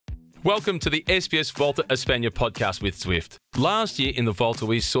Welcome to the SBS Vuelta Espana podcast with Zwift. Last year in the Vuelta,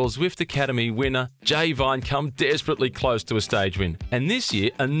 we saw Zwift Academy winner Jay Vine come desperately close to a stage win. And this year,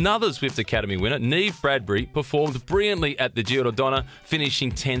 another Zwift Academy winner, Neve Bradbury, performed brilliantly at the Giro d'Onna,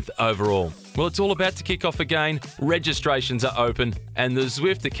 finishing 10th overall. Well, it's all about to kick off again. Registrations are open and the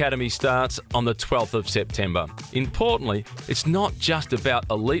Zwift Academy starts on the 12th of September. Importantly, it's not just about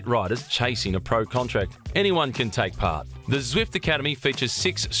elite riders chasing a pro contract. Anyone can take part. The Zwift Academy features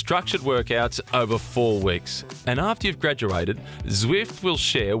 6 structured workouts over 4 weeks. And after you've graduated, Zwift will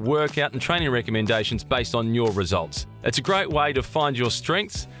share workout and training recommendations based on your results. It's a great way to find your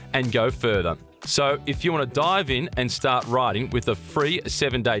strengths and go further. So if you want to dive in and start riding with a free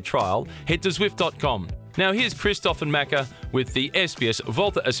 7-day trial, head to Zwift.com. Now here's Christophe and Macka with the SBS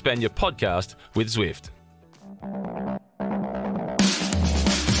Vuelta Espana podcast with Zwift.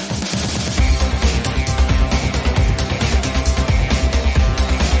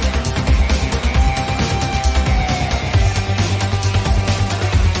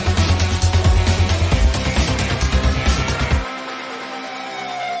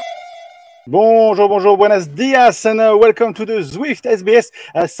 Bonjour, buenos dias, and welcome to the Zwift SBS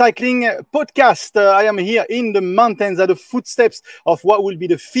cycling podcast. I am here in the mountains at the footsteps of what will be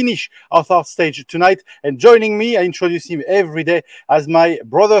the finish of our stage tonight. And joining me, I introduce him every day as my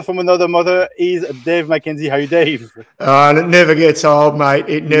brother from another mother, is Dave Mackenzie. How are you, Dave? It never gets old, mate.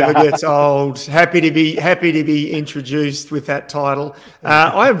 It never gets old. Happy to be introduced with that title.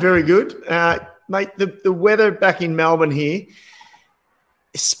 I am very good, mate. The weather back in Melbourne here.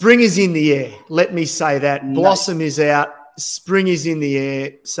 Spring is in the air. Let me say that. Nice. Blossom is out. Spring is in the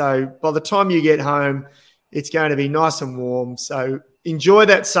air. So by the time you get home, it's going to be nice and warm. So enjoy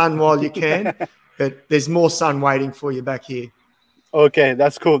that sun while you can. But there's more sun waiting for you back here. Okay,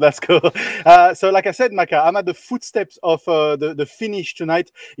 that's cool. So like I said, Macka, I'm at the footsteps of the finish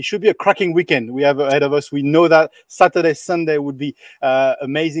tonight. It should be a cracking weekend we have ahead of us. We know that Saturday, Sunday would be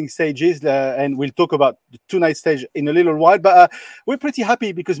amazing stages, and we'll talk about the two-night stage in a little while. But we're pretty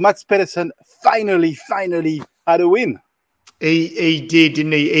happy because Mads Pedersen finally had a win. He did,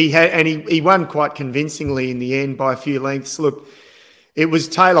 didn't he? He won quite convincingly in the end by a few lengths. Look, it was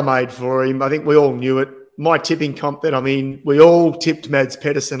tailor-made for him. I think we all knew it. My tipping comp that I'm in, we all tipped Mads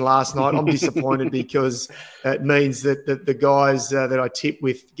Pedersen last night. I'm disappointed because it means that the guys that I tip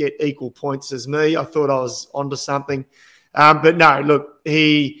with get equal points as me. I thought I was onto something. But no, look,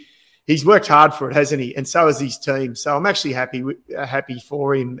 he's worked hard for it, hasn't he? And so has his team. So I'm actually happy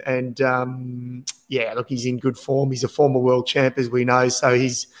for him. And, look, he's in good form. He's a former world champ, as we know. So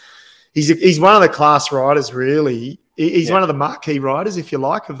he's one of the class riders, really. He's one of the marquee riders, if you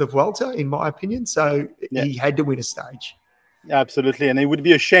like, of the Vuelta, in my opinion. So he had to win a stage. Absolutely. And it would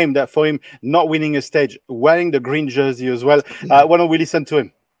be a shame that for him not winning a stage, wearing the green jersey as well. Why don't we listen to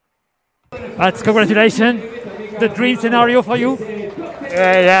him? That's congratulations. The dream scenario for you?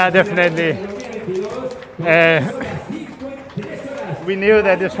 Yeah, definitely. We knew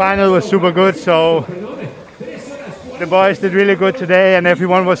that this final was super good, so the boys did really good today and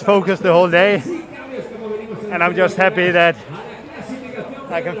everyone was focused the whole day. And I'm just happy that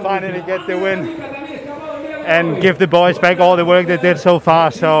I can finally get the win and give the boys back all the work they did so far.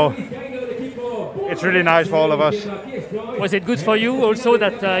 So it's really nice for all of us. Was it good for you also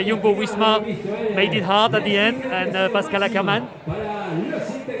that Jumbo-Visma made it hard at the end and Pascal Ackermann?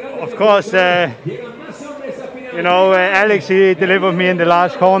 Of course, Alex, he delivered me in the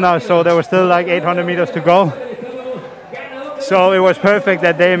last corner, so there was still like 800 meters to go. So it was perfect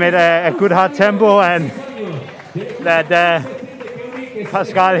that they made a good hard tempo and that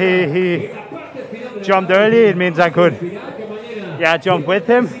Pascal, he jumped early. It means I could, jump with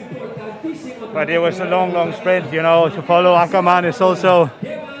him. But it was a long sprint, to follow Ackermann is also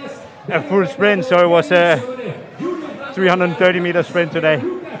a full sprint. So it was a 330-meter sprint today.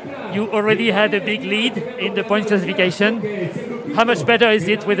 You already had a big lead in the points classification. How much better is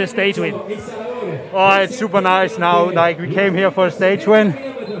it with a stage win? Oh, it's super nice now. Like, we came here for a stage win.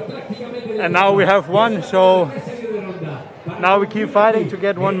 And now we have one, so now we keep fighting to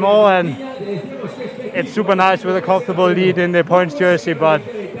get one more, and it's super nice with a comfortable lead in the points jersey, but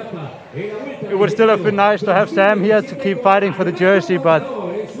it would still have been nice to have Sam here to keep fighting for the jersey, but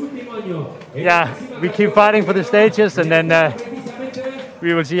we keep fighting for the stages, and then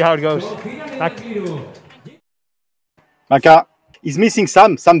we will see how it goes. Macka, he's missing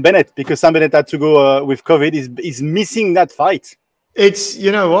Sam Bennett, because Sam Bennett had to go with COVID. He's missing that fight. It's,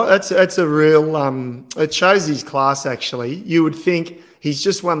 you know what, that's a real, it shows his class, actually. You would think he's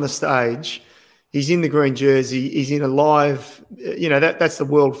just won the stage. He's in the green jersey. He's in a live, that's the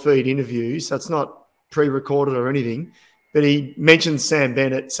world feed interview. So it's not pre-recorded or anything. but he mentioned Sam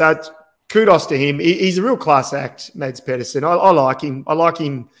Bennett. So kudos to him. He's a real class act, Mads Pedersen. I like him. I like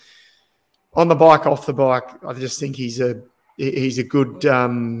him on the bike, off the bike. I just think he's a good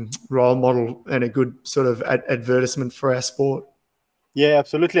role model and a good sort of advertisement for our sport. Yeah,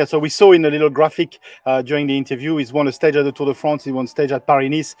 absolutely. So we saw in a little graphic during the interview, he's won a stage at the Tour de France, he won a stage at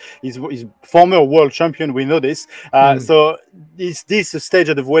Paris-Nice, he's former world champion, we know this. So this stage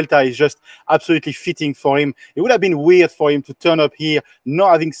at the Vuelta is just absolutely fitting for him. It would have been weird for him to turn up here,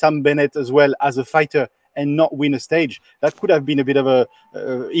 not having Sam Bennett as well as a fighter and not win a stage. That could have been a bit of a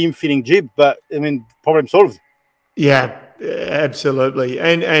him feeling jib, but I mean, problem solved. Yeah, absolutely.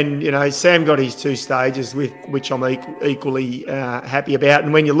 And you know, Sam got his 2 stages, with which I'm equally happy about.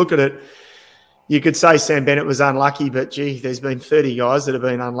 And when you look at it, you could say Sam Bennett was unlucky, but gee, there's been 30 guys that have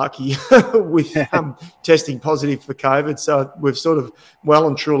been unlucky with testing positive for COVID. So we've sort of well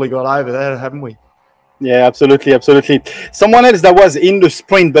and truly got over that, haven't we? Yeah, absolutely. Someone else that was in the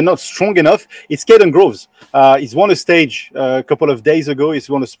sprint but not strong enough, it's Caden Groves. He's won a stage a couple of days ago. He's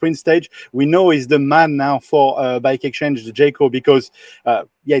won a sprint stage. We know he's the man now for Bike Exchange, the JCO, because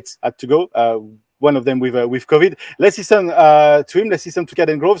Yates had to go. One of them with COVID. Let's listen to him. Let's listen to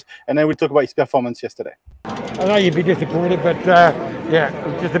Caden Groves, and then we'll talk about his performance yesterday. I know you'd be disappointed, but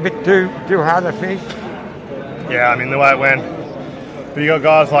just a bit too hard to finish. Yeah, I mean, the way it went. But you got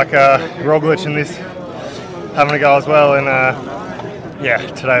guys like Roglic in this having a go as well, and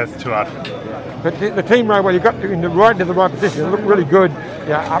today was too hard. But the team rode well. You got into the right position. It looked really good,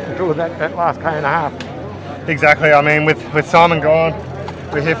 up until that last K and a half. Exactly. I mean, with Simon gone,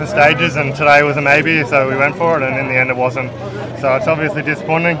 we're here for stages, and today was a maybe, so we went for it, and in the end it wasn't. So it's obviously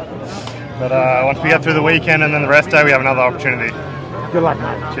disappointing. But once we get through the weekend and then the rest day, we have another opportunity. Good luck,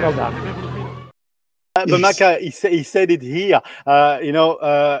 mate. Well done. But Macka, he said it here.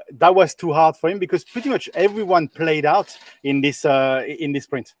 That was too hard for him because pretty much everyone played out in this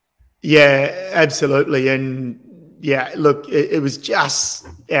sprint. Yeah, absolutely. And yeah, look, it was just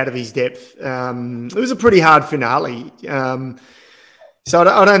out of his depth. It was a pretty hard finale. So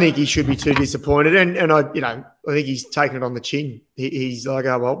I don't think he should be too disappointed. And I think he's taken it on the chin. He's like,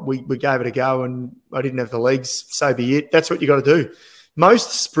 oh, well, we gave it a go and I didn't have the legs. So be it. That's what you got to do.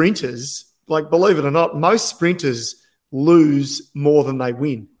 Most sprinters, like, believe it or not, most sprinters lose more than they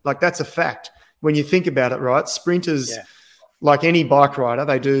win. Like, that's a fact. When you think about it, right? Sprinters, like any bike rider,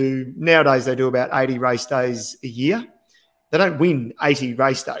 nowadays they do about 80 race days a year. They don't win 80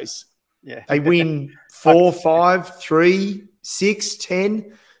 race days. Yeah. They win 4, 5, 3, 6,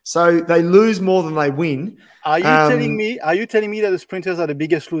 10. So they lose more than they win. Are you telling me that the sprinters are the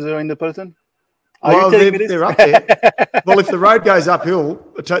biggest loser in the peloton? Well, they're up there. Well, if the road goes uphill,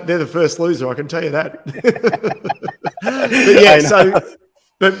 they're the first loser, I can tell you that.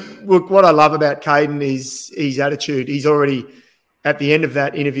 But look, what I love about Caden is his attitude. He's already, at the end of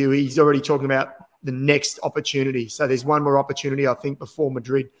that interview, he's already talking about the next opportunity. So there's one more opportunity, I think, before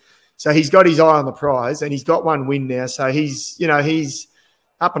Madrid. So he's got his eye on the prize, and he's got one win now. So he's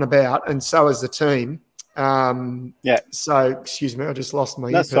up and about, and so is the team. So excuse me, I just lost my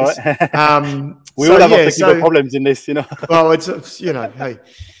earpiece. That's all right. We all have technical problems in this, Well, it's hey,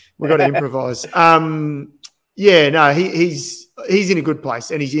 we've got to improvise. He's in a good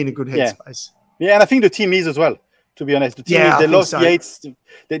place and he's in a good headspace. Yeah, and I think the team is as well. To be honest, the team is. They lost Yates.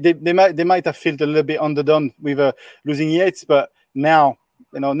 They might have felt a little bit underdone with losing Yates, but now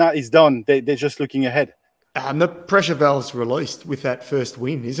it's done. They're just looking ahead. And the pressure valve's released with that first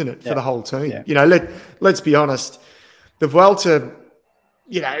win, isn't it, for the whole team? Yeah. Let's be honest. The Vuelta,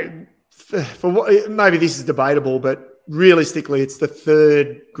 for what, maybe this is debatable, but realistically, it's the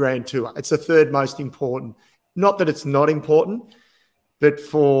third Grand Tour. It's the third most important. Not that it's not important, but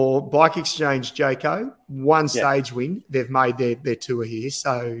for Bike Exchange, JCO, one stage win, they've made their tour here.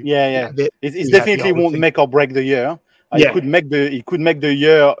 So it definitely won't make or break the year. It could make the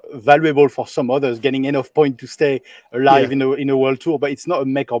year valuable for some others, getting enough points to stay alive in a world tour. But it's not a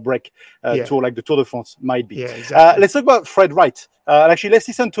make or break tour like the Tour de France might be. Yeah, exactly. Let's talk about Fred Wright. Actually, let's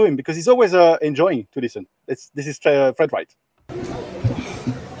listen to him because he's always enjoying to listen. This is Fred Wright.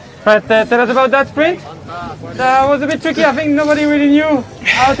 Fred, tell us about that sprint. That was a bit tricky. I think nobody really knew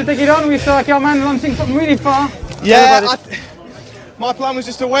how to take it on. We saw your man launching from really far. Yeah, my plan was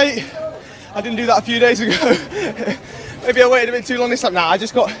just to wait. I didn't do that a few days ago. Maybe I waited a bit too long this time. I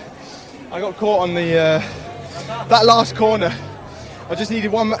got caught on that last corner. I just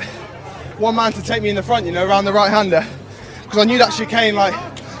needed one man to take me in the front, around the right-hander, because I knew that chicane.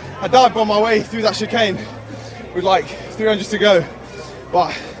 I dived on my way through that chicane with 300 to go,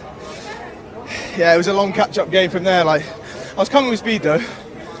 but it was a long catch-up game from there. I was coming with speed though,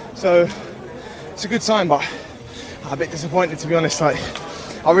 so it's a good sign. But a bit disappointed, to be honest. Like,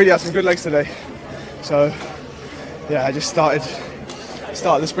 I really had some good legs today, so yeah, I just started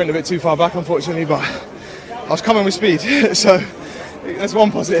the sprint a bit too far back, unfortunately, but I was coming with speed, so that's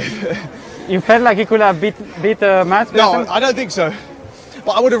one positive. You felt like you could have beat Mads Pedersen? No, I don't think so.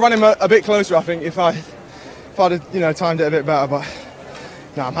 But I would have run him a bit closer, I think, if I'd have, timed it a bit better. But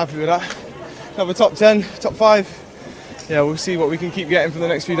no, I'm happy with that. Another top 10, top 5. Yeah, we'll see what we can keep getting for the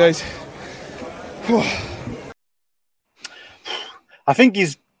next few days. I think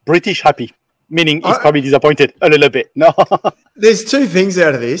he's British happy, meaning he's probably disappointed a little bit. No. There's two things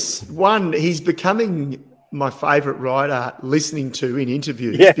out of this. One, he's becoming my favourite rider listening to in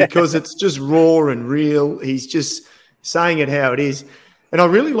interviews because it's just raw and real. He's just saying it how it is. And I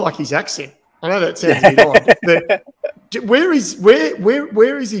really like his accent. I know that sounds a bit odd, but where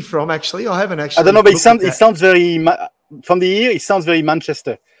is he from, actually? I haven't actually. I don't know, but it sounds very, from the ear, it sounds very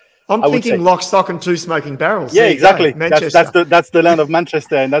Manchester. I'm thinking Lock, Stock and Two Smoking Barrels. Yeah, exactly. That's the land of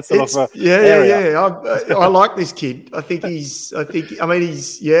Manchester, and that's sort of area. I like this kid. I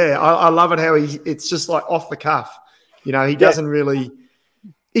love it how it's just like off the cuff. He doesn't really.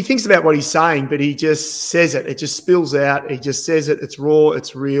 He thinks about what he's saying, but he just says it. It just spills out. He just says it. It's raw.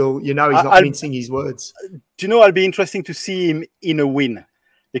 It's real. He's not mincing his words. Do you know? It'll be interesting to see him in a win,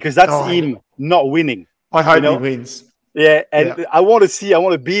 because that's him not winning. I hope he wins. Yeah, and I want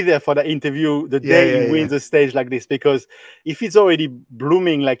to be there for the interview the day he wins a stage like this, because if he's already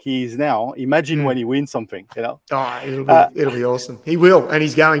blooming like he is now, imagine when he wins something, it'll be awesome. He will, and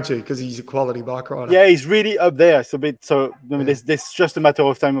he's going to, because he's a quality bike rider. Yeah, he's really up there. There's just a matter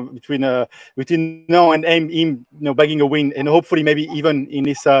of time between now and him, bagging a win, and hopefully maybe even in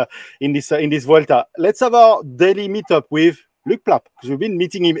this Vuelta. Let's have our daily meetup with Luc Plapp, because we've been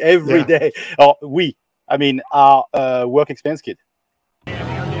meeting him every day. Our work experience kid.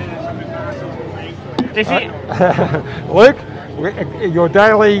 Luke, your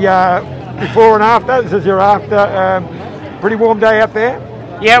daily before and after. This is your after. Pretty warm day up there.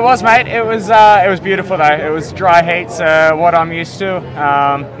 Yeah, it was, mate. It was beautiful though. It was dry heats, what I'm used to.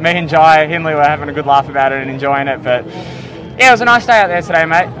 Me and Jai Hindley were having a good laugh about it and enjoying it. But yeah, it was a nice day out there today,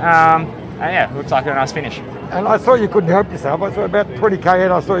 mate. And looks like a nice finish. And I saw you couldn't help yourself. I saw about 20k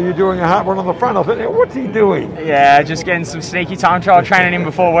in, I saw you doing a hard one on the front. I thought, what's he doing? Yeah, just getting some sneaky time trial training in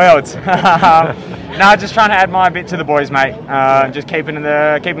before Worlds. Just trying to add my bit to the boys, mate. Just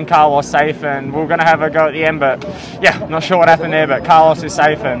keeping Carlos safe, and we're going to have a go at the end. But yeah, not sure what happened there, but Carlos is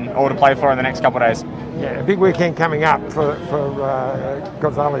safe and all to play for in the next couple of days. Yeah, a big weekend coming up for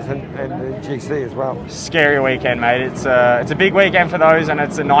Gonzalez and the GC as well. Scary weekend, mate. It's a big weekend for those, and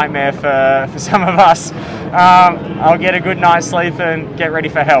it's a nightmare for some of us. I'll get a good night's sleep and get ready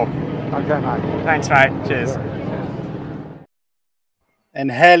for hell. Okay, mate. Thanks, mate. Cheers.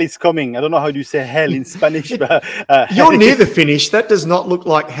 And hell is coming. I don't know how you say hell in Spanish, but you're near the finish. That does not look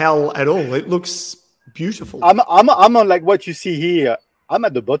like hell at all. It looks beautiful. I'm on like what you see here. I'm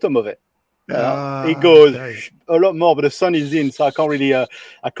at the bottom of it. It goes a lot more, but the sun is in, so I can't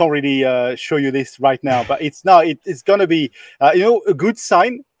really show you this right now. But it's going to be, a good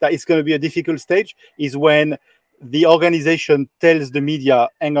sign that it's going to be a difficult stage is when the organization tells the media,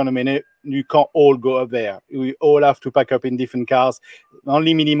 hang on a minute, you can't all go up there. We all have to pack up in different cars.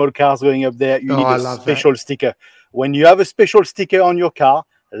 Only minimal cars going up there. You need a special sticker. When you have a special sticker on your car,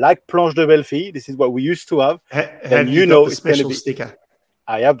 like Planche de Belfi, this is what we used to have. Then you know it's going to be sticker.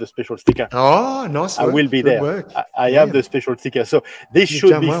 I have the special sticker. Oh, nice work. I will be Good there. Work. I have the special sticker. So this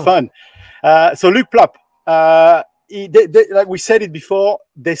should be fun. So Luc Plapp, like we said it before,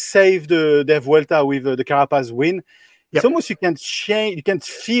 they saved their Vuelta with the Carapaz win. Yep. It's almost you can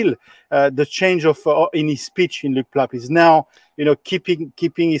feel the change of in his speech in Luc Plapp. He's now keeping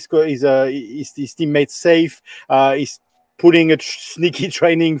his teammates safe. He's putting a sneaky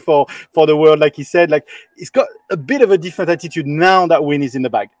training for the world, like he said. Like he's got a bit of a different attitude now that win is in the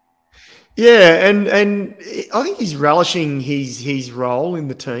bag. Yeah, and I think he's relishing his role in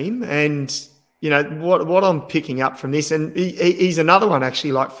the team. And what I'm picking up from this, and he's another one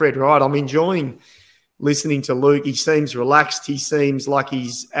actually like Fred Wright. I'm enjoying listening to Luke. He seems relaxed. He seems like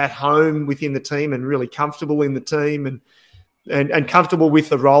he's at home within the team and really comfortable in the team and comfortable with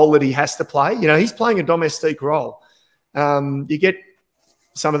the role that he has to play. He's playing a domestique role. You get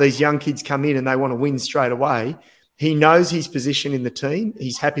some of these young kids come in and they want to win straight away. He knows his position in the team.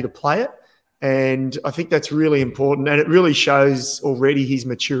 He's happy to play it. And I think that's really important. And it really shows already his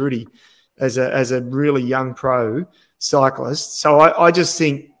maturity as a really young pro cyclist. So I just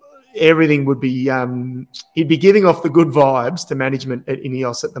think everything would be, he'd be giving off the good vibes to management at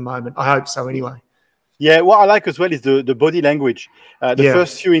Ineos at the moment. I hope so anyway. Yeah, what I like as well is the body language. The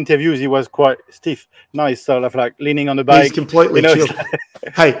first few interviews, he was quite stiff. Now he's sort of like leaning on the bike. He's completely chilled.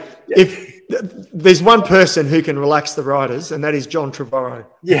 Hey, if there's one person who can relax the riders, and that is John Trevorrow.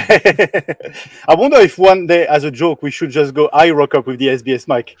 Yeah. I wonder if one day, as a joke, we should just go rock up with the SBS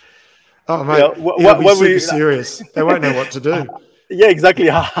mic. Oh, mate, it'll be super serious. They won't know what to do. Yeah, exactly.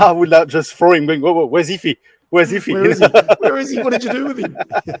 I would not just throw him going, whoa, where's Iffy? Where's Iffy? Where is he? What did you do with him?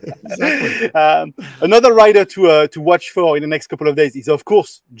 Exactly. Another rider to watch for in the next couple of days is, of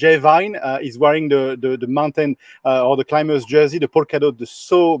course, Jay Vine. He's wearing the mountain or the climber's jersey, the polka dot, the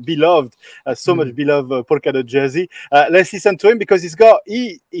so beloved, much beloved polka dot jersey. Let's listen to him because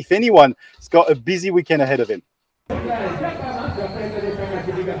if anyone, he's got a busy weekend ahead of him.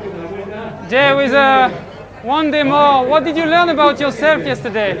 Jay, with one day more, what did you learn about yourself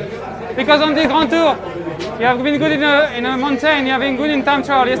yesterday? Because on this Grand Tour, you have been good in a mountain, you have been good in time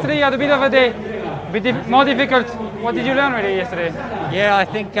trial. Yesterday you had a bit of a day, a bit more difficult. What did you learn really yesterday? Yeah, I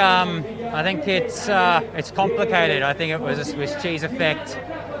think it's complicated. I think it was a Swiss cheese effect.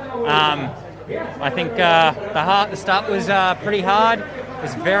 I think the start was pretty hard. It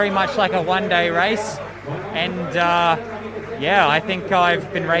was very much like a one-day race, and I think I've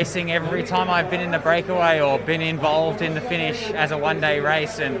been racing every time I've been in the breakaway or been involved in the finish as a one-day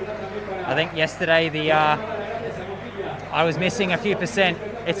race, and I think yesterday I was missing a few percent.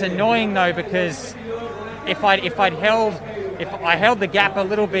 It's annoying though because if I held the gap a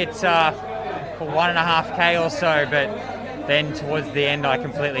little bit for 1.5K or so, but then towards the end I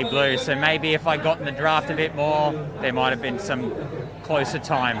completely blew. So maybe if I got in the draft a bit more, there might have been some closer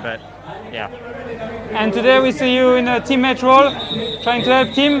time. But yeah. And today we see you in a teammate role, trying to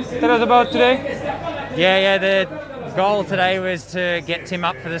help Tim. Tell us about today. Yeah. The goal today was to get Tim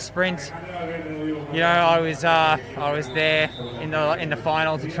up for the sprint. You know, I was there in the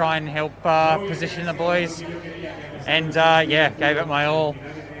final to try and help position the boys, and gave it my all.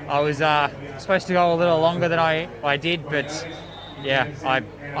 I was supposed to go a little longer than I did, but yeah, I've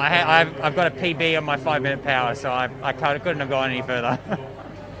got a PB on my 5-minute power, so I couldn't have gone any further.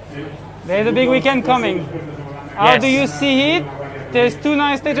 There's a big weekend coming. How do you see it? There's 2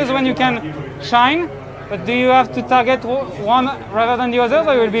 nice stages when you can shine, but do you have to target one rather than the other,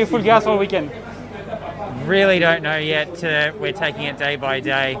 or will it be full gas all weekend? Really don't know yet. We're taking it day by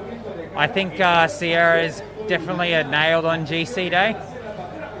day. I think Sierra is definitely a nailed on GC day.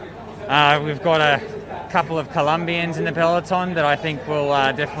 We've got a couple of Colombians in the peloton that I think will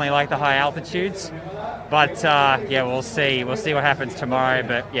definitely like the high altitudes. But we'll see. We'll see what happens tomorrow.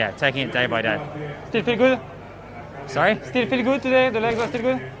 But yeah, taking it day by day. Still feel good? Sorry? Still feel good today? The legs are still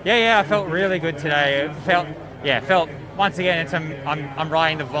good? Yeah. I felt really good today. It felt. Once again, I'm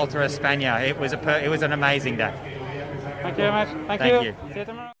riding the Vuelta a Espana. It was an amazing day. Thank you very much. Thank you. See you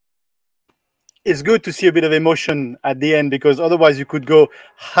tomorrow. It's good to see a bit of emotion at the end because otherwise you could go,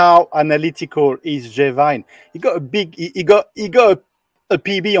 how analytical is Jay Vine? He got a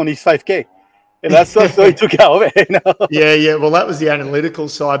PB on his 5K. And that's so he took out of it. You know? Yeah. Well, that was the analytical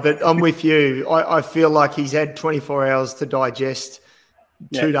side, but I'm with you. I feel like he's had 24 hours to digest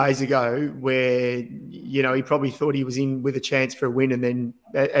 2 days ago where, you know, he probably thought he was in with a chance for a win. And then,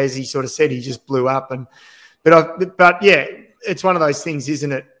 as he sort of said, he just blew up. But yeah, it's one of those things,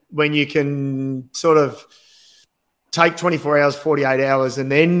 isn't it? When you can sort of take 24 hours, 48 hours,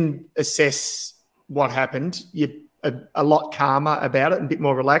 and then assess what happened, you're a lot calmer about it and a bit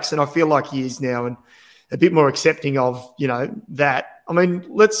more relaxed. And I feel like he is now and a bit more accepting of, you know, that. I mean,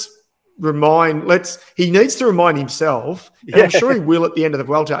 he needs to remind himself, and I'm sure he will at the end of the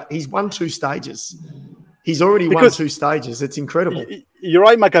Vuelta, he's won 2 stages. He's already won 2 stages. It's incredible. You're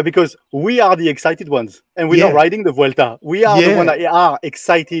right, Macka, because we are the excited ones and we're not riding the Vuelta. We are the ones that are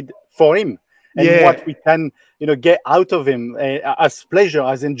excited for him and what we can, you know, get out of him as pleasure,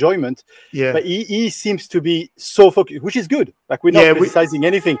 as enjoyment. Yeah. But he seems to be so focused, which is good. Like, we're not criticizing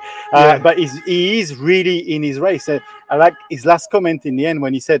anything, but he is really in his race. I like his last comment in the end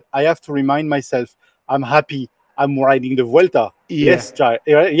when he said, I have to remind myself I'm happy I'm riding the Vuelta. Yes, Jay,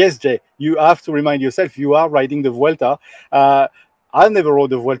 you have to remind yourself you are riding the Vuelta. I never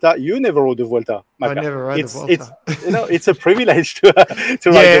rode the Vuelta. You never rode the Vuelta, Macka. I never rode the Vuelta. It's a privilege to ride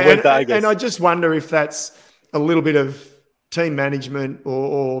the Vuelta, I guess. And I just wonder if that's a little bit of team management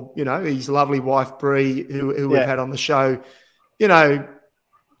or you know, his lovely wife, Bree, who we've had on the show, you know,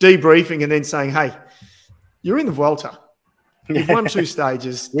 debriefing and then saying, hey, you're in the Vuelta. You've won 2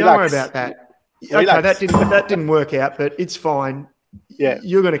 stages. Don't worry about that. Relax. Okay, that didn't work out, but it's fine.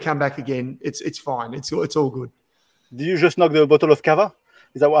 You're going to come back again. It's fine. It's all good. Do you just knock the bottle of cava?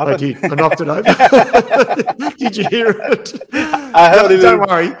 Is that what happened? I did. I knocked it over. Did you hear it? I heard it.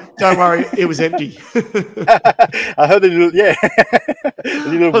 Don't worry. It was empty. I heard a little, a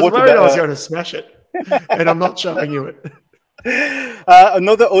little I was water. worried I was going to smash it, and I'm not showing you it.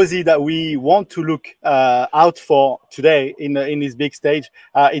 Another Aussie that we want to look out for today in this big stage,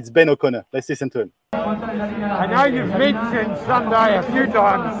 it's Ben O'Connor. Let's listen to him. I know you've mentioned Sunday a few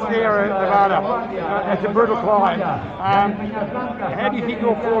times there at Nevada. It's a brutal climb. How do you think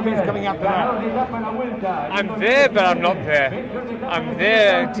your form is coming up to that? I'm there, but I'm not there. I'm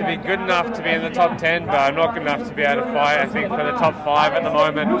there to be good enough to be in the top 10, but I'm not good enough to be able to fight, I think, for the top 5 at the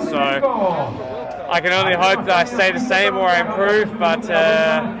moment. So I can only hope that I stay the same or I improve, but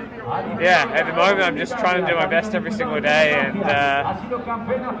at the moment I'm just trying to do my best every single day, and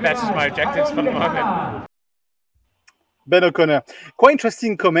that's just my objectives for the moment. Ben O'Connor, quite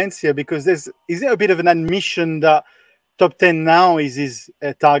interesting comments here, because is there a bit of an admission that top 10 now is his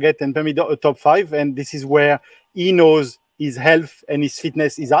target and maybe a top 5, and this is where he knows his health and his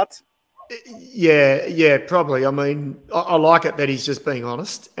fitness is at? Yeah, probably. I mean, I like it that he's just being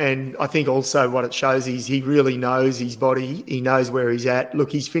honest. And I think also what it shows is he really knows his body. He knows where he's at. Look,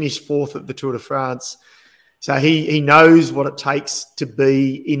 he's finished 4th at the Tour de France. So he knows what it takes to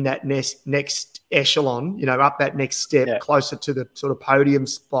be in that next echelon, up that next step, closer to the sort of podium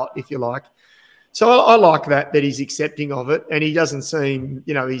spot, if you like. So I like that he's accepting of it. And he doesn't seem,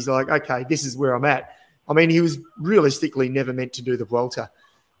 he's like, okay, this is where I'm at. I mean, he was realistically never meant to do the Vuelta.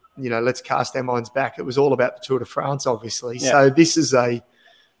 Let's cast our minds back. It was all about the Tour de France, obviously. Yeah. So this is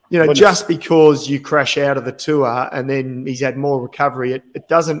just because you crash out of the Tour and then he's had more recovery, it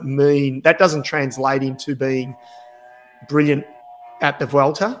doesn't mean, that doesn't translate into being brilliant at the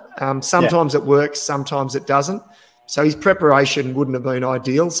Vuelta. Sometimes it works, sometimes it doesn't. So his preparation wouldn't have been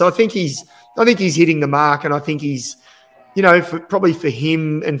ideal. So I think he's hitting the mark, and I think he's, probably for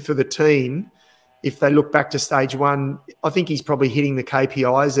him and for the team, if they look back to stage 1, I think he's probably hitting the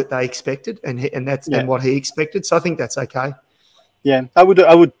KPIs that they expected, and that's and what he expected. So I think that's okay. Yeah, I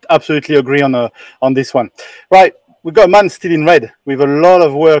would absolutely agree on this one. Right, we've got a man still in red with a lot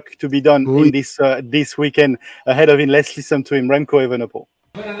of work to be done in this weekend ahead of him. Let's listen to him, Remco Evenepoel.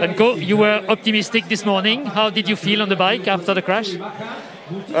 Remco, you were optimistic this morning. How did you feel on the bike after the crash?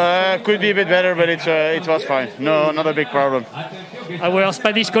 Could be a bit better, but it was fine. No, not a big problem. Our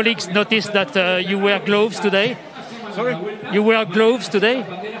Spanish colleagues noticed that you wear gloves today. Sorry? You wear gloves today?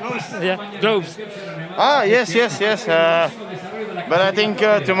 Yeah, gloves. Yes. But I think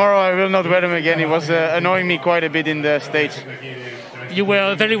tomorrow I will not wear them again. It was annoying me quite a bit in the stage. You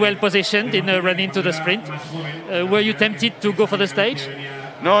were very well positioned in running to the sprint. Were you tempted to go for the stage?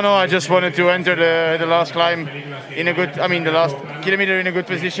 No, I just wanted to enter the last climb the last kilometer in a good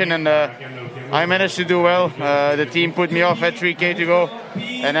position, and I managed to do well. The team put me off at 3K to go,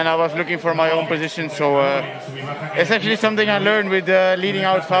 and then I was looking for my own position. So it's actually something I learned with leading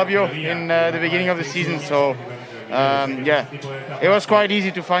out Fabio in the beginning of the season. So it was quite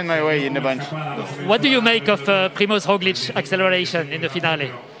easy to find my way in the bunch. What do you make of Primoz Roglic's acceleration in the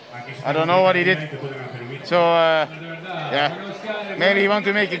finale? I don't know what he did. So, maybe he wanted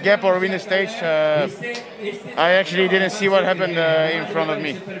to make a gap or win the stage. I actually didn't see what happened in front of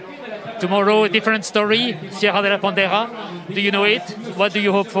me. Tomorrow, a different story, Sierra de la Pantera. Do you know it? What do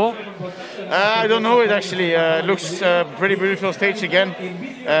you hope for? I don't know it, actually. Looks a pretty beautiful stage again.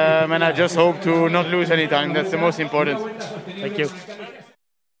 And I just hope to not lose any time. That's the most important. Thank you.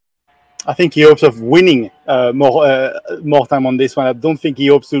 I think he hopes of winning more time on this one. I don't think he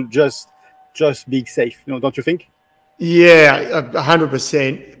hopes to just be safe. Don't you think? Yeah,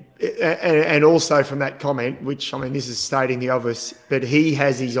 100%. And also from that comment, which, this is stating the obvious, but he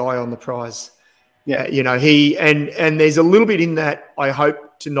has his eye on the prize. Yeah. And there's a little bit in that, I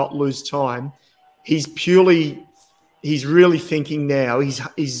hope to not lose time. He's really thinking now, he's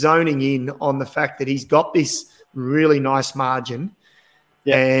zoning in on the fact that he's got this really nice margin.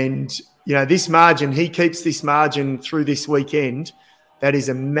 Yeah. And, this margin, he keeps this margin through this weekend. That is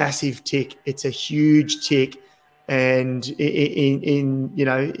a massive tick. It's a huge tick. And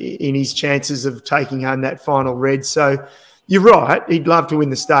in his chances of taking home that final red. So you're right, he'd love to win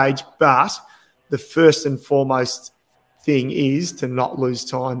the stage, but the first and foremost thing is to not lose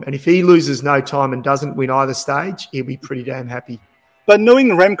time. And if he loses no time and doesn't win either stage, he'll be pretty damn happy. But knowing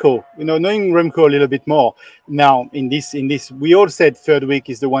Remco a little bit more now in this, we all said third week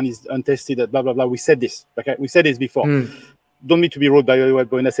is the one is untested at blah blah blah. We said this, okay? We said this before. Don't need to be rude by the way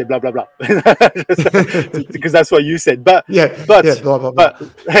when I say blah blah blah, because that's what you said. But blah blah blah.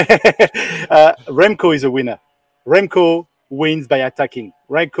 Remco is a winner. Remco wins by attacking.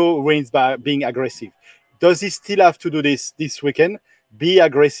 Remco wins by being aggressive. Does he still have to do this weekend? be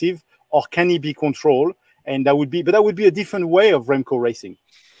aggressive, or can he be controlled? And that would be a different way of Remco racing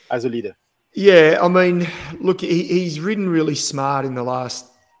as a leader. Yeah, I mean, look, he's ridden really smart in the last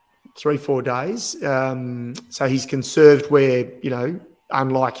 3-4 days. So he's conserved where,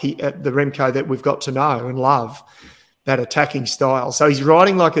 unlike the Remco that we've got to know and love, that attacking style. So he's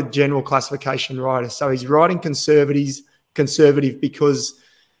riding like a general classification rider. So he's riding conservative because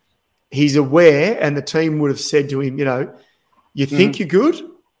he's aware, and the team would have said to him, you think you're good,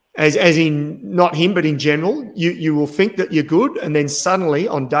 as in not him, but in general, you will think that you're good, and then suddenly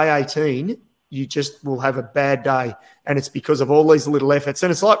on day 18, you just will have a bad day, and it's because of all these little efforts.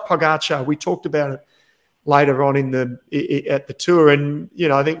 And it's like Pogacar. We talked about it later on at the tour, and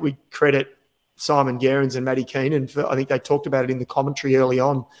I think we credit Simon Gerrans and Matty Keenan I think they talked about it in the commentary early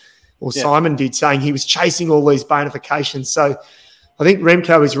on, or Simon did, saying he was chasing all these bonifications. So I think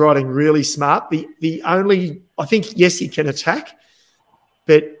Remco is riding really smart. I think, yes, he can attack,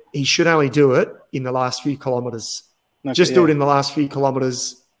 but he should only do it in the last few kilometres. Do it in the last few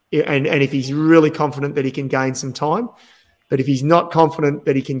kilometres. And if he's really confident that he can gain some time, but if he's not confident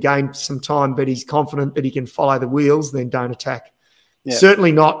that he can gain some time, but he's confident that he can follow the wheels, then don't attack. Yeah.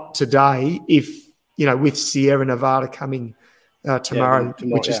 Certainly not today with Sierra Nevada coming tomorrow,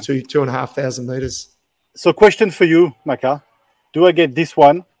 which is 2,500 metres. So question for you, Macka. Do I get this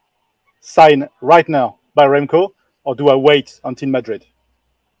one signed right now by Remco, or do I wait until Madrid?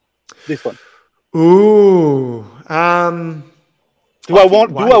 This one. Ooh. Do I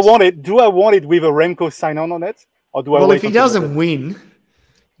want it with a Remco sign on it, or do I? Well, if he doesn't win,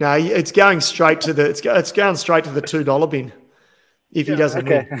 no, it's going straight to the $2 bin. If he doesn't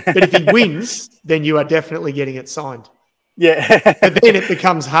win, but if he wins, then you are definitely getting it signed. Yeah, but then it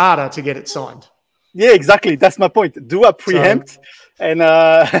becomes harder to get it signed. Yeah, exactly. That's my point. Do a preempt and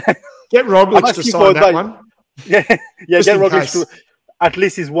get Roglic to sign that one. Yeah, get Roglic to. At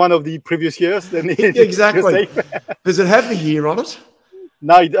least is one of the previous years. Then exactly. Does it have the year on it?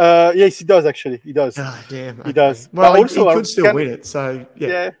 No, yes, he does actually. He does. Oh, damn. Okay. He does. Well, he could still win it. So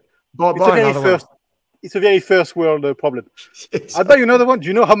yeah. It's a very first world problem. Yes. I'll buy you another one. Do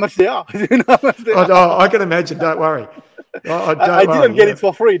you know how much they are? I can imagine. Don't worry. I didn't get it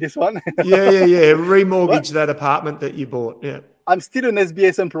for free. This one. Yeah. Remortgage that apartment that you bought. Yeah. I'm still an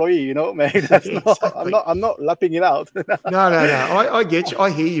SBS employee, mate. That's exactly. I'm not lapping it out. No. I get you.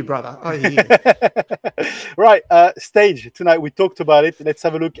 I hear you, brother. I hear you. Right. Stage tonight. We talked about it. Let's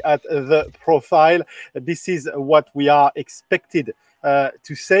have a look at the profile. This is what we are expected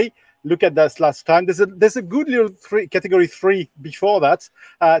to say. Look at that last time. There's a good little category 3 before that.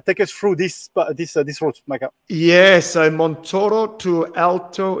 Take us through this route, Macka. Yeah, so Montoro to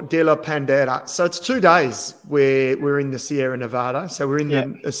Alto de la Pandera. So it's 2 days where we're in the Sierra Nevada. So we're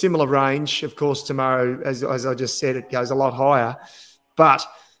in a similar range. Of course, tomorrow, as I just said, it goes a lot higher. But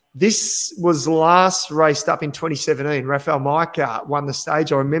this was last raced up in 2017. Rafael Majka won the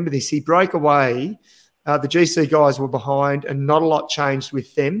stage. I remember this. He broke away. The GC guys were behind, and not a lot changed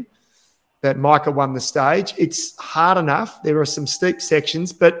with them. That Majka won the stage. It's hard enough. There are some steep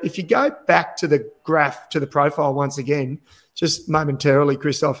sections, but if you go back to the graph, to the profile once again, just momentarily,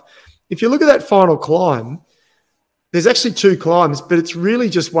 Christophe, if you look at that final climb, there's actually 2 climbs, but it's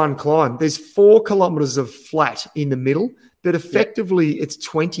really just one climb. There's 4 kilometres of flat in the middle, but effectively it's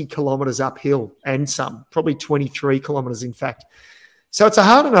 20 kilometres uphill and some, probably 23 kilometres in fact. So it's a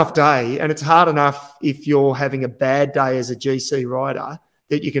hard enough day, and it's hard enough if you're having a bad day as a GC rider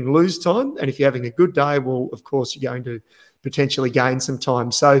that you can lose time. And if you're having a good day, well, of course, you're going to potentially gain some time.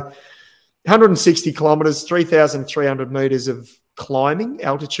 So 160 kilometres, 3,300 metres of climbing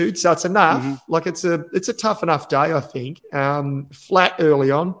altitude. So it's enough. Mm-hmm. Like it's a tough enough day, I think. Flat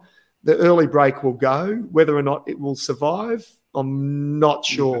early on. The early break will go. Whether or not it will survive, I'm not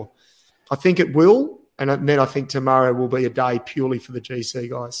sure. I think it will. And then I think tomorrow will be a day purely for the GC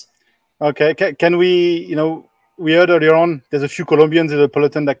guys. Okay. Can we, we heard earlier on, there's a few Colombians in the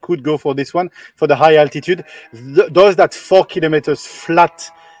peloton that could go for this one, for the high altitude. Does that 4 kilometers flat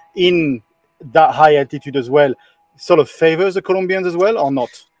in that high altitude as well sort of favors the Colombians as well, or not?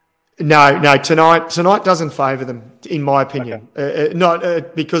 No. Tonight doesn't favour them, in my opinion. Okay.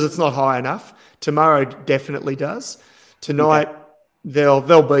 Not because it's not high enough. Tomorrow definitely does. Tonight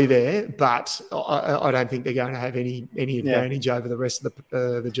they'll be there, but I don't think they're going to have any advantage over the rest of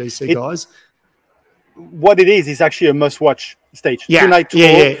the GC guys. What it is actually a must-watch stage. Tonight,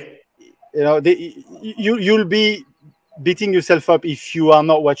 you'll be beating yourself up if you are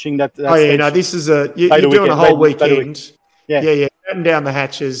not watching that. This is you're doing a whole weekend. Yeah. Batten down the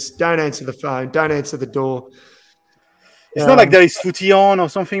hatches. Don't answer the phone. Don't answer the door. It's not like there is footy on or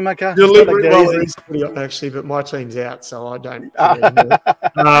something, Macka. There is footy on actually, but my team's out, so I don't.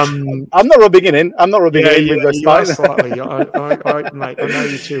 I'm not rubbing it in. I'm not rubbing it in with the spine. Slightly, mate. I know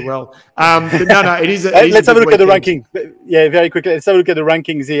you too well. But no, it is. Let's have a look at the ranking. Yeah, very quickly. Let's have a look at the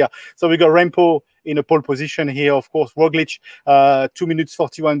rankings here. So we got Rempo in a pole position here, of course. Roglic, 2 minutes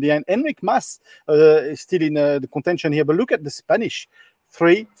 41 behind. Enric Mas is still in the contention here. But look at the Spanish.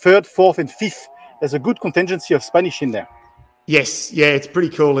 3rd, 4th, and 5th. There's a good contingency of Spanish in there. Yes, yeah, it's pretty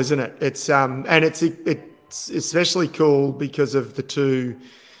cool, isn't it? It's and it's especially cool because of the two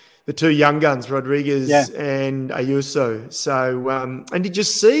young guns, Rodriguez and Ayuso. So, and did you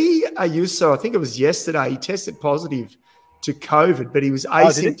see Ayuso? I think it was yesterday. He tested positive to COVID, but he was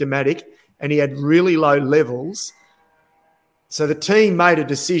asymptomatic and he had really low levels. So the team made a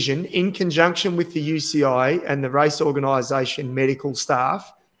decision in conjunction with the UCI and the race organisation medical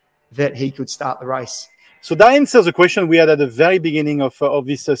staff that he could start the race. So that answers the question we had at the very beginning of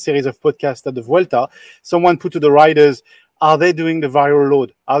this series of podcasts at the Vuelta. Someone put to the riders, are they doing the viral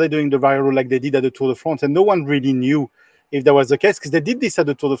load? Are they doing the viral load like they did at the Tour de France? And no one really knew if that was the case because they did this at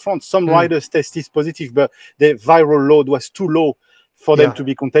the Tour de France. Some riders tested positive, but the viral load was too low for them to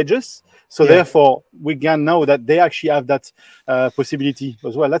be contagious. So therefore, we can know that they actually have that possibility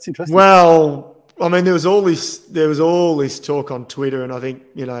as well. That's interesting. Well, I mean, there was all this talk on Twitter, and I think,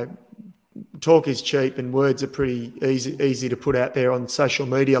 talk is cheap and words are pretty easy to put out there on social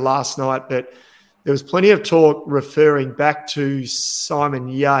media last night, but there was plenty of talk referring back to Simon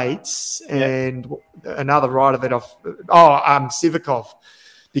Yates and another rider Sivakov,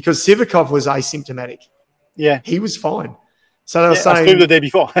 because Sivakov was asymptomatic. Yeah. He was fine. So they were saying... I saw him the day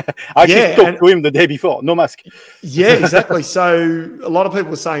before. I actually talked to him the day before, no mask. Yeah, exactly. So a lot of people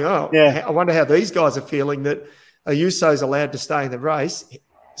were saying, I wonder how these guys are feeling that Ayuso's allowed to stay in the race.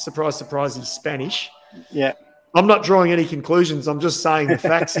 Surprise, surprise, he's Spanish. Yeah. I'm not drawing any conclusions. I'm just saying the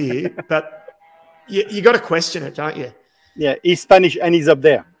facts here. But you got to question it, don't you? Yeah, he's Spanish and he's up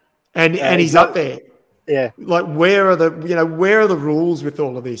there. And he's up there. Yeah. Like, where are the rules with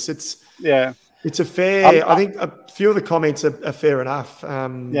all of this? It's a fair. I think a few of the comments are fair enough.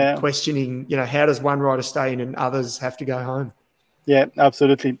 Questioning, how does one rider stay in and others have to go home? Yeah,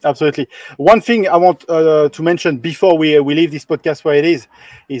 absolutely. One thing I want to mention before we leave this podcast where it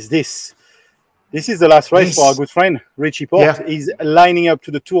is this. This is the last race for our good friend, Richie Porte. He's lining up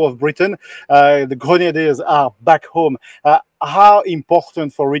to the Tour of Britain. The Grenadiers are back home. How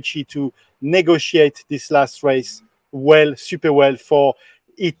important for Richie to negotiate this last race super well, for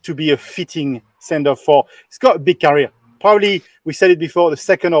it to be a fitting send-off for. He's got a big career. Probably, we said it before, the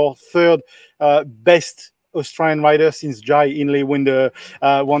second or third best Australian rider since Jai Hindley won the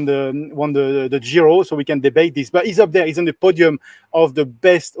Giro, so we can debate this. But he's up there. He's on the podium of the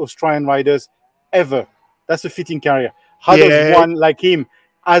best Australian riders ever. That's a fitting career. How does one like him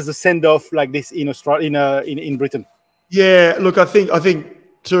as a send-off like this in Australia, in Britain? Yeah, look, I think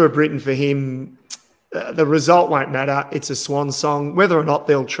Tour of Britain for him, the result won't matter. It's a swan song. Whether or not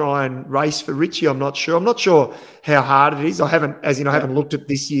they'll try and race for Richie, I'm not sure. I'm not sure how hard it is. I haven't looked at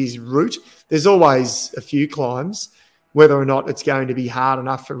this year's route. There's always a few climbs, whether or not it's going to be hard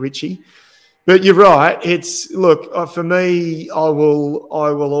enough for Richie. But you're right. For me, I will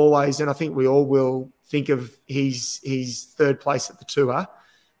always, and I think we all will, think of his third place at the Tour.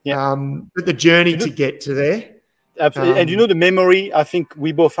 Yeah. But the journey to get to there. Absolutely. And the memory I think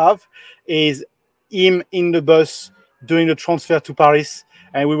we both have is him in the bus doing the transfer to Paris.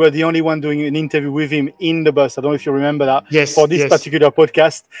 And we were the only one doing an interview with him in the bus. I don't know if you remember that. Yes. For this particular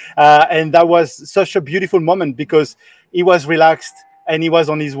podcast. And that was such a beautiful moment because he was relaxed and he was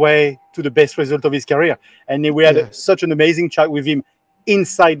on his way to the best result of his career. And we had such an amazing chat with him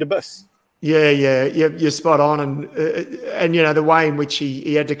inside the bus. Yeah, you're spot on. And the way in which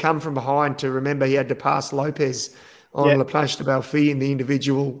he had to come from behind to remember he had to pass Lopez on La Planche de Belfi in the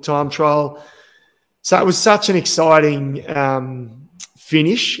individual time trial. So it was such an exciting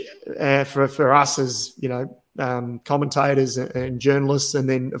finish for us as commentators and journalists, and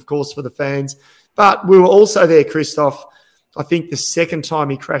then of course for the fans. But we were also there, Christophe. I think the second time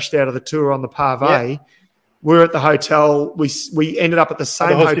he crashed out of the Tour on the pavé, we're at the hotel. We ended up at the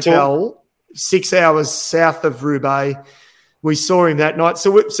same hotel 6 hours south of Roubaix. We saw him that night.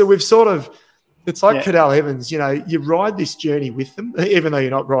 So we've sort of. It's like Cadel Evans, you ride this journey with them, even though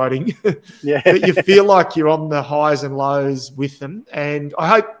you're not riding. But you feel like you're on the highs and lows with them. And I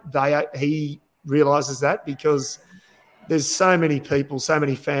hope he realises that, because there's so many people, so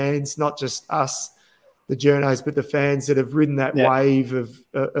many fans, not just us, the journos, but the fans that have ridden that wave of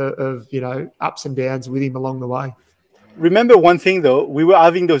ups and downs with him along the way. remember one thing though, we were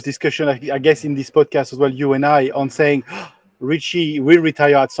having those discussions, I guess, in this podcast as well, you and I, on saying Richie will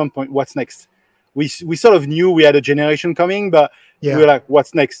retire at some point. What's next? We sort of knew we had a generation coming, but we were like,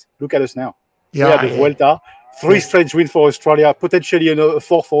 what's next? Look at us now. We had the Vuelta, 3 straight wins for Australia, potentially a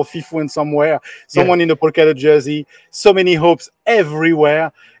 4th or 5th win somewhere, someone in the polka-dot jersey, so many hopes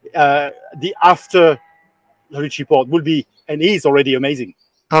everywhere. The after Richie Porte will be, and he's already amazing.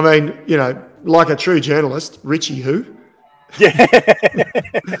 I mean, you know, like a true journalist, Richie who? Yeah.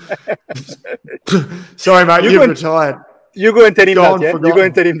 Sorry, mate, you've retired. You go and tell him that, yeah? You go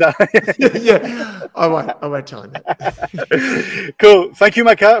and tell him that. Yeah, I won't tell him that. Cool. Thank you,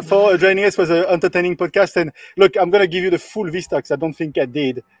 Macka, for joining us. It was an entertaining podcast. And look, I'm going to give you the full vista because I don't think I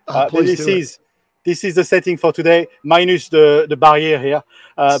did. This is the setting for today, minus the barrier here.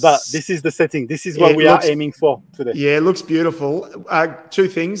 But this is the setting. This is what we are aiming for today. Yeah, it looks beautiful. 2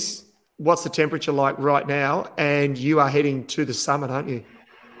 things. What's the temperature like right now? And you are heading to the summit, aren't you?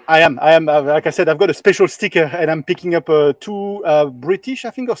 I am. Like I said, I've got a special sticker, and I'm picking up 2 British,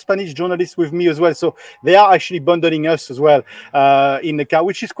 I think, or Spanish journalists with me as well. So they are actually bundling us as well in the car,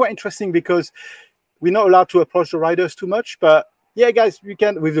 which is quite interesting because we're not allowed to approach the riders too much. But yeah, guys, you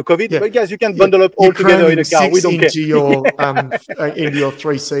can with the COVID. But guys, you can bundle up all together in the car. We don't care. Into your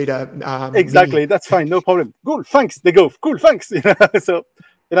 3-seater. Exactly. That's fine. No problem. Cool. Thanks. They go. Cool. Thanks. So.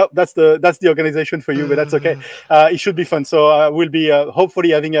 That's the organization for you, but that's okay. It should be fun. So we'll be hopefully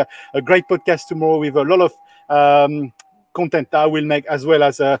having a great podcast tomorrow with a lot of content that I will make, as well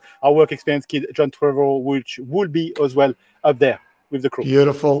as our work experience kid, John Trevor, which will be as well up there with the crew.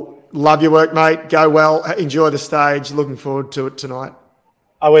 Beautiful. Love your work, mate. Go well. Enjoy the stage. Looking forward to it tonight.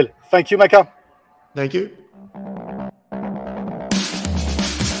 I will. Thank you, Macka. Thank you.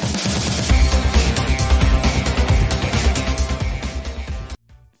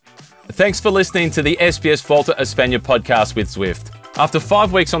 Thanks for listening to the SBS Vuelta Espana podcast with Zwift. After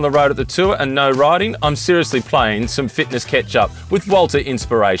 5 weeks on the road at the tour and no riding, I'm seriously playing some fitness catch-up with Vuelta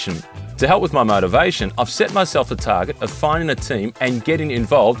inspiration. To help with my motivation, I've set myself a target of finding a team and getting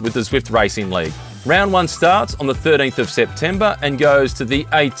involved with the Zwift Racing League. Round 1 starts on the 13th of September and goes to the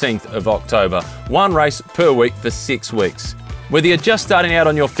 18th of October. 1 race per week for 6 weeks. Whether you're just starting out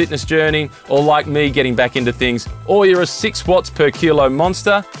on your fitness journey, or like me getting back into things, or you're a 6 watts per kilo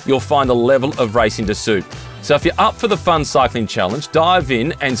monster, you'll find a level of racing to suit. So if you're up for the fun cycling challenge, dive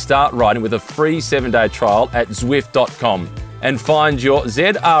in and start riding with a free 7-day trial at Zwift.com and find your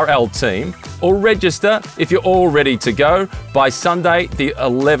ZRL team, or register if you're all ready to go by Sunday, the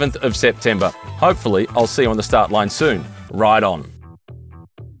 11th of September. Hopefully, I'll see you on the start line soon. Ride on.